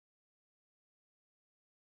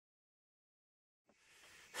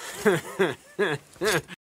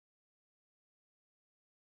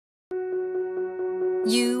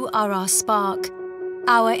You are our spark,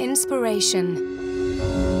 our inspiration.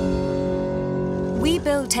 We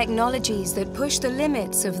build technologies that push the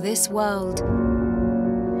limits of this world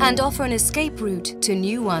and offer an escape route to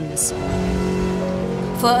new ones.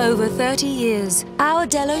 For over 30 years, our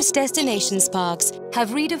Delos Destinations parks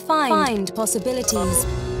have redefined possibilities,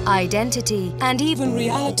 identity, and even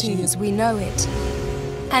reality as we know it.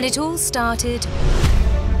 And it all started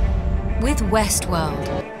with WestWorld.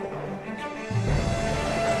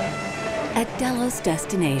 At Delos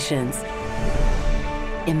Destinations,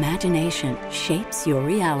 imagination shapes your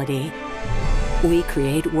reality. We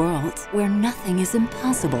create worlds where nothing is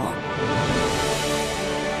impossible.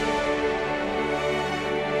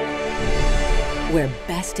 Where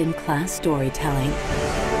best-in-class storytelling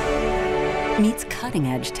meets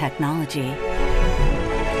cutting-edge technology.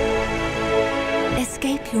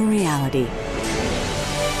 Escape your reality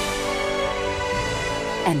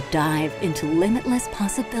and dive into limitless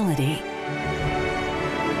possibility.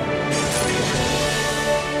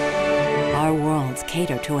 Our worlds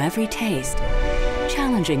cater to every taste,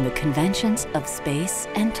 challenging the conventions of space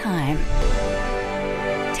and time.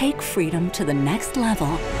 Take freedom to the next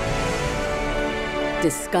level.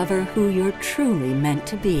 Discover who you're truly meant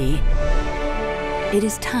to be. It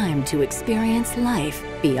is time to experience life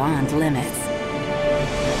beyond limits.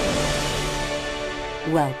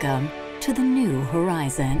 Welcome to the new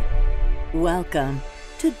horizon. Welcome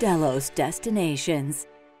to Delos Destinations.